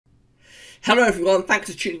Hello everyone, thanks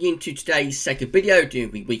for tuning in to today's second video, doing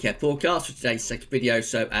the weekend forecast for today's second video.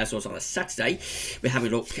 So as was on a Saturday, we're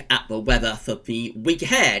having a look at the weather for the week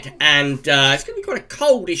ahead, and it's going to be quite a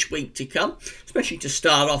coldish week to come, especially to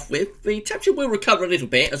start off with. The temperature will recover a little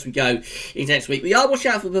bit as we go into next week. We are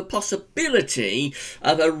watching out for the possibility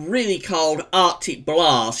of a really cold Arctic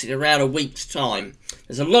blast in around a week's time.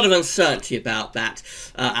 There's a lot of uncertainty about that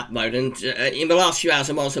at the moment. In the last few hours,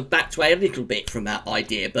 the models have backed away a little bit from that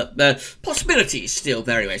idea, but the possibility is still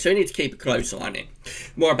very low, so we need to keep a close eye on it.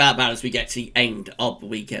 More about that as we get to the end of the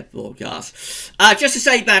weekend forecast. Just to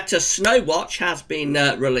say that Snow Watch has been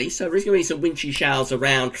released, so there's going to be some wintry showers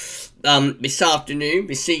around this afternoon,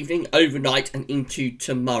 this evening, overnight, and into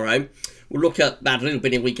tomorrow. We'll look at that a little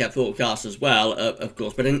bit in weekend forecast as well, of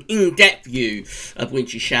course, but an in-depth view of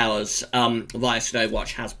wintry showers via Snow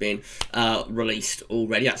Watch has been released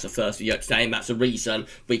already. That's the first video today, and that's the reason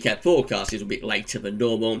weekend forecast is a bit later than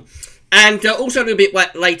normal. And also a little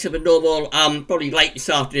bit later than normal, probably late this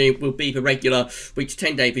afternoon, will be the regular week to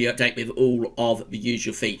 10-day video update with all of the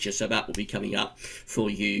usual features. So that will be coming up for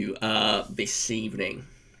you this evening.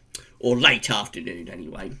 Or late afternoon,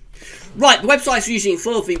 anyway. Right, the websites we're using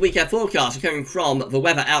for the weekend forecast are coming from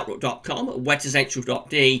theweatheroutlook.com,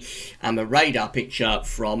 weathercentral.de, and the radar picture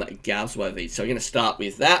from Gavsworthy. So we're going to start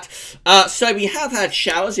with that. So we have had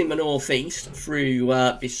showers in the northeast through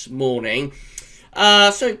this morning.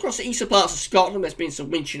 So across the eastern parts of Scotland, there's been some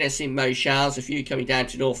wintriness in those showers. A few coming down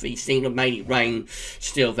to northeast England, mainly rain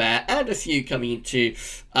still there, and a few coming into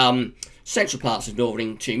central parts of northern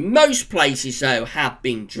England too. Most places, though, have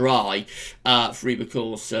been dry through the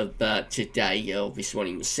course of today or this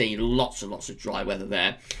morning. You'll see lots and lots of dry weather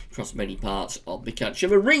there across many parts of the country.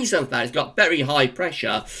 The reason for that is got very high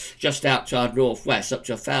pressure just out to our northwest, up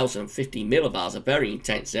to 1,050 millibars, a very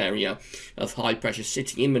intense area of high pressure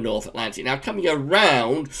sitting in the North Atlantic. Now, coming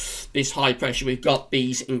around this high pressure, we've got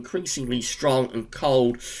these increasingly strong and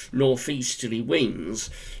cold northeasterly winds.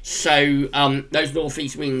 So those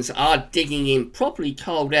northeast winds are digging in properly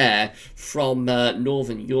cold air from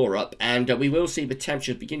northern Europe, and we will see the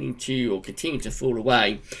temperature beginning to, or continue to fall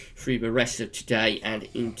away through the rest of today and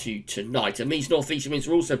into tonight. And these northeast winds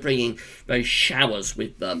are also bringing those showers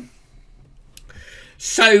with them.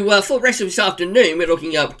 So for the rest of this afternoon, we're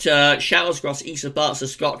looking at showers across eastern parts of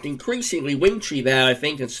Scotland, increasingly wintry there, I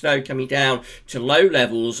think, and snow coming down to low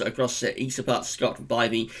levels across the eastern parts of Scotland by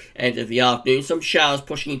the end of the afternoon. Some showers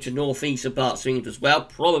pushing into northeastern parts of England as well,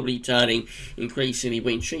 probably turning increasingly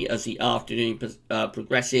wintry as the afternoon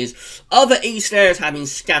progresses. Other eastern areas having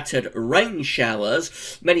scattered rain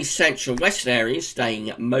showers, many central western areas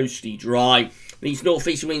staying mostly dry. These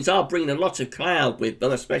northeast winds are bringing a lot of cloud with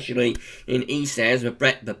them, especially in east areas. The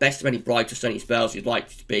best of any brighter sunny spells is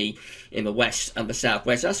likely to be in the west and the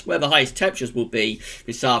southwest. That's where the highest temperatures will be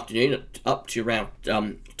this afternoon, up to around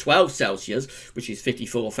 12 Celsius, which is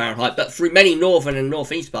 54 Fahrenheit. But through many northern and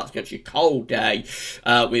northeast parts of the country, a cold day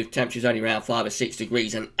with temperatures only around 5 or 6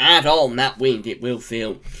 degrees. And add on that wind, it will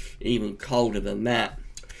feel even colder than that.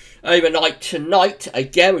 Overnight tonight,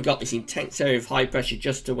 again, we've got this intense area of high pressure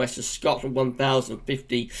just to west of Scotland,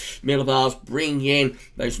 1,050 millibars, bringing in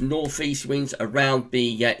those northeast winds around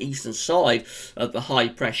the eastern side of the high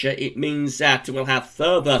pressure. It means that we'll have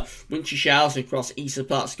further wintry showers across eastern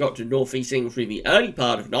parts of Scotland, northeast England through the early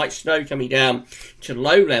part of night. Snow coming down to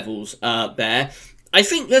low levels there. I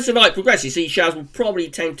think as the night progresses, these showers will probably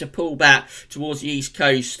tend to pull back towards the east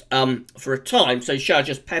coast for a time. So showers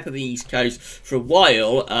just pepper the east coast for a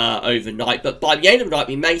while overnight. But by the end of the night,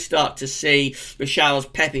 we may start to see the showers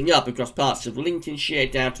pepping up across parts of Lincolnshire,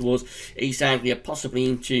 down towards East Anglia, possibly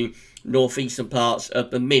into northeastern parts of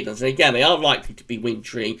the Midlands. And again, they are likely to be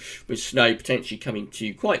wintry, with snow potentially coming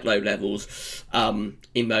to quite low levels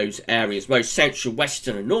in those areas. Most central,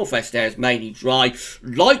 western and northwest areas mainly dry.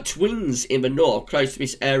 Light winds in the north, close to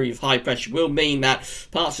this area of high pressure, will mean that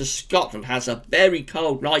parts of Scotland has a very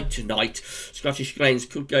cold night tonight. Scottish Glens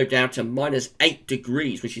could go down to -8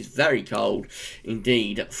 degrees, which is very cold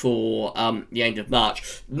indeed for the end of March.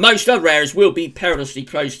 Most other areas will be perilously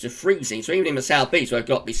close to freezing. So even in the southeast, where I've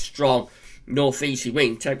got this strong northeasterly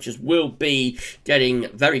wind, temperatures will be getting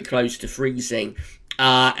very close to freezing.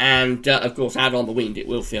 Of course, add on the wind, it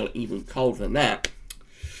will feel even colder than that.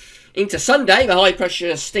 Into Sunday, the high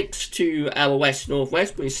pressure sticks to our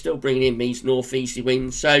west-northwest, but it's still bringing in these northeasterly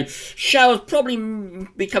winds. So showers probably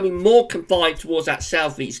becoming more confined towards that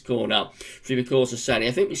southeast corner through the course of Sunday.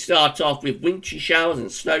 I think we start off with wintry showers and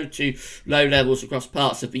snow to low levels across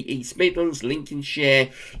parts of the East Midlands, Lincolnshire,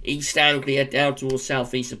 East Anglia, down towards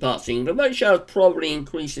southeastern parts of England. Those showers probably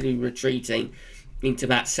increasingly retreating into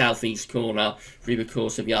that southeast corner through the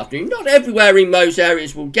course of the afternoon. Not everywhere in those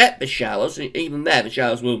areas will get the showers. Even there, the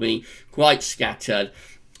showers will be quite scattered.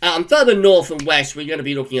 Further north and west, we're going to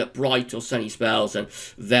be looking at bright or sunny spells and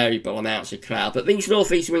variable amounts of cloud. But these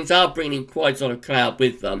northeast winds are bringing quite a lot of cloud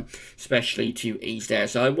with them, especially to east there.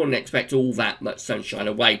 So I wouldn't expect all that much sunshine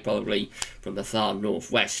away, probably from the far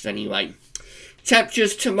northwest anyway.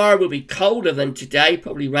 Temperatures tomorrow will be colder than today,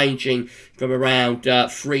 probably ranging from around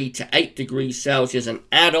 3 to 8 degrees Celsius. And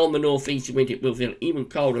add on the northeast wind, it will feel even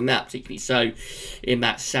colder than that, particularly so in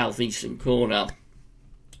that southeastern corner.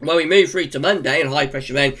 When we move through to Monday, and high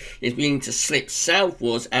pressure then is beginning to slip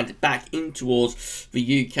southwards and back in towards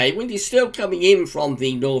the UK. Wind is still coming in from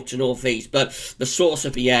the north to northeast, but the source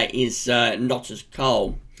of the air is not as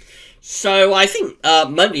cold. So I think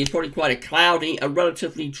Monday is probably quite a cloudy and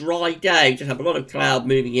relatively dry day. Just have a lot of cloud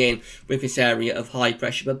moving in with this area of high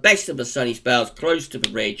pressure. But best of the sunny spells close to the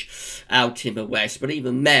ridge out in the west. But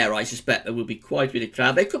even there, I suspect there will be quite a bit of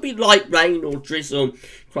cloud. There could be light rain or drizzle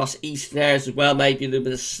across eastern areas as well. Maybe a little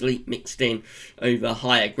bit of sleet mixed in over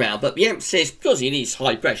higher ground. But the emphasis, because it is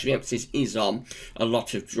high pressure, the emphasis is on a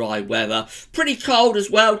lot of dry weather. Pretty cold as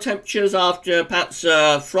well. Temperatures after perhaps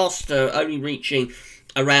frost only reaching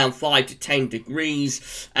around 5 to 10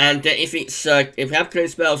 degrees, and if we have clear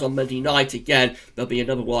spells on Monday night again, there'll be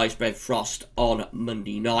another widespread frost on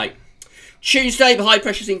Monday night. Tuesday, the high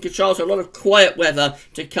pressure's in control, so a lot of quiet weather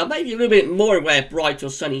to come. Maybe a little bit more in way of bright or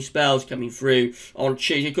sunny spells coming through on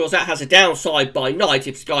Tuesday. Of course, that has a downside by night.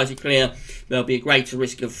 If skies are clear, there'll be a greater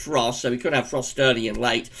risk of frost, so we could have frost early and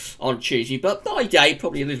late on Tuesday. But by day,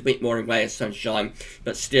 probably a little bit more in way of sunshine,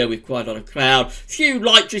 but still with quite a lot of cloud. Few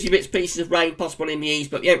light, drizzly bits, pieces of rain possible in the east,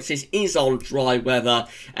 but the emphasis is on dry weather,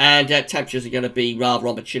 and temperatures are going to be rather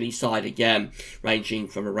on the chilly side again, ranging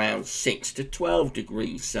from around 6 to 12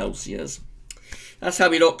 degrees Celsius. That's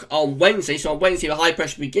how we look on Wednesday. So on Wednesday, the high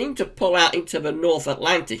pressure beginning to pull out into the North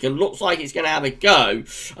Atlantic and looks like it's going to have a go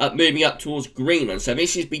at moving up towards Greenland. So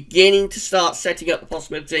this is beginning to start setting up the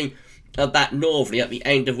possibility of that northerly at the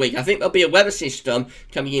end of the week. I think there'll be a weather system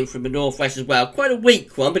coming in from the northwest as well. Quite a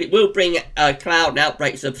weak one, but it will bring cloud and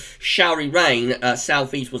outbreaks of showery rain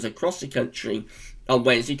southeastwards across the country on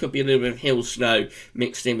Wednesday. Could be a little bit of hill snow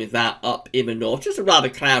mixed in with that up in the north. Just a rather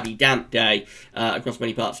cloudy, damp day across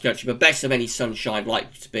many parts of the country, but best of any sunshine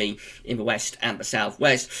likely to be in the west and the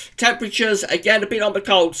southwest. Temperatures, again, a bit on the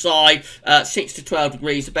cold side, 6 to 12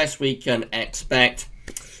 degrees, the best we can expect.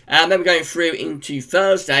 And then we're going through into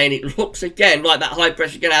Thursday, and it looks again like that high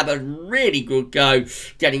pressure is going to have a really good go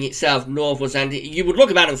getting itself northwards, and you would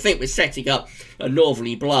look about and think we're setting up a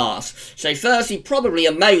northerly blast. So Thursday, probably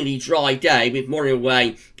a mainly dry day with more in the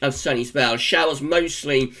way of sunny spells. Showers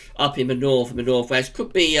mostly up in the north and the northwest.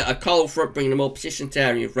 Could be a cold front bringing a more persistent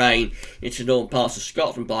area of rain into northern parts of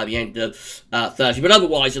Scotland by the end of Thursday. But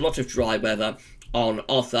otherwise, a lot of dry weather on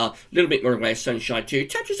offer. A little bit more in the way of sunshine too.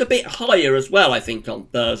 Temperatures a bit higher as well, I think, on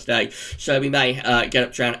Thursday. So we may get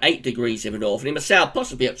up to around 8 degrees in the north, and in the south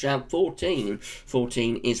possibly up to around 14.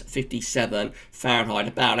 14 is 57 Fahrenheit,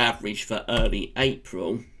 about average for early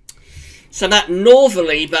April. So that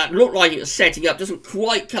northerly that looked like it was setting up doesn't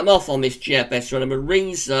quite come off on this GFS run, and the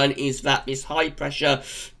reason is that this high pressure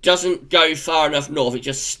doesn't go far enough north. It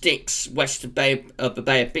just sticks west of the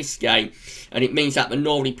Bay of Biscay, and it means that the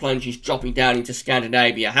northerly plunge is dropping down into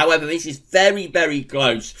Scandinavia. However, this is very, very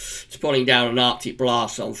close to pulling down an Arctic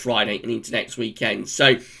blast on Friday and into next weekend.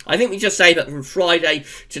 So I think we just say that from Friday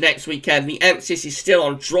to next weekend, the emphasis is still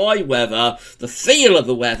on dry weather. The feel of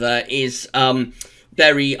the weather is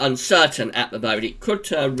very uncertain at the moment. It could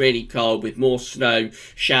turn really cold with more snow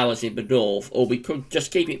showers in the north, or we could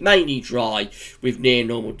just keep it mainly dry with near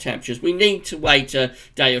normal temperatures. We need to wait a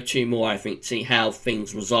day or two more, I think, to see how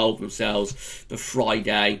things resolve themselves for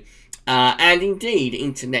Friday. And indeed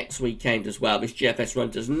into next weekend as well. This GFS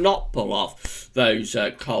run does not pull off those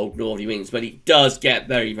cold northerly winds, but it does get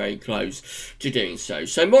very, very close to doing so.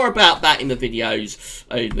 So more about that in the videos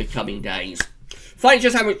over the coming days. Finally,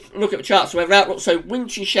 just having a look at the charts, weather outlook. So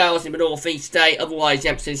wintry showers in the northeast today. Otherwise, the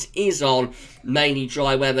emphasis is on mainly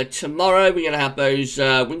dry weather. Tomorrow, we're going to have those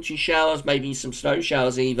wintry showers, maybe some snow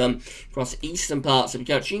showers even, across eastern parts of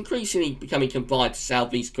the country, increasingly becoming confined to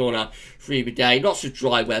southeast corner through the day. Lots of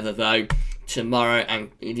dry weather, though, tomorrow,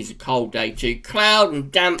 and it is a cold day too. Cloud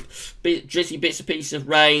and damp, drizzly bits and pieces of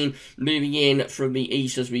rain moving in from the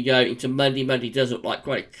east as we go into Monday. Monday does look like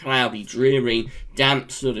quite a cloudy, dreary,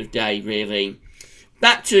 damp sort of day, really.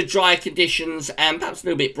 Back to drier conditions and perhaps a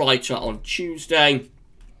little bit brighter on Tuesday.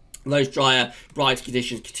 Those drier, brighter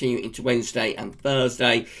conditions continue into Wednesday and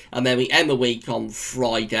Thursday, and then we end the week on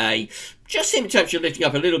Friday. Just seem temperature lifting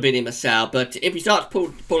up a little bit in the south, but if we start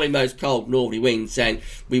to pull in those cold northerly winds, then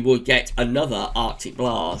we would get another Arctic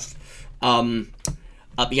blast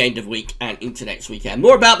at the end of the week and into next weekend.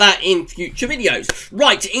 More about that in future videos.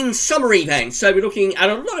 Right, in summary then, so we're looking at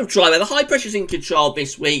a lot of dry weather. High pressure's in control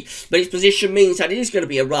this week, but its position means that it is going to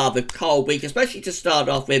be a rather cold week, especially to start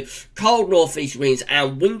off with. Cold northeast winds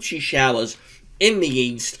and wintry showers in the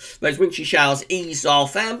east. Those wintry showers ease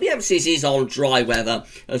off, and the emphasis is on dry weather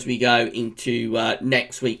as we go into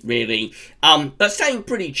next week, really. But staying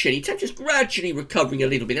pretty chilly. Temperatures gradually recovering a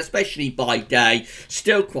little bit, especially by day.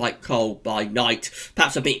 Still quite cold by night.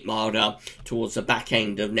 Perhaps a bit milder towards the back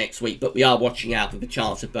end of next week, but we are watching out for the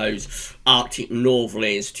chance of those Arctic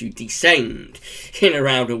northerlies to descend in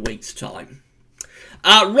around a week's time.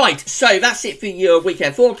 Right, so that's it for your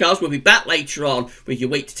weekend forecast. We'll be back later on with your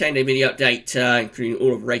week to 10-day video update, including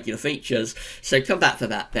all of the regular features. So come back for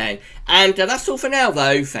that then. And that's all for now,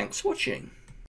 though. Thanks for watching.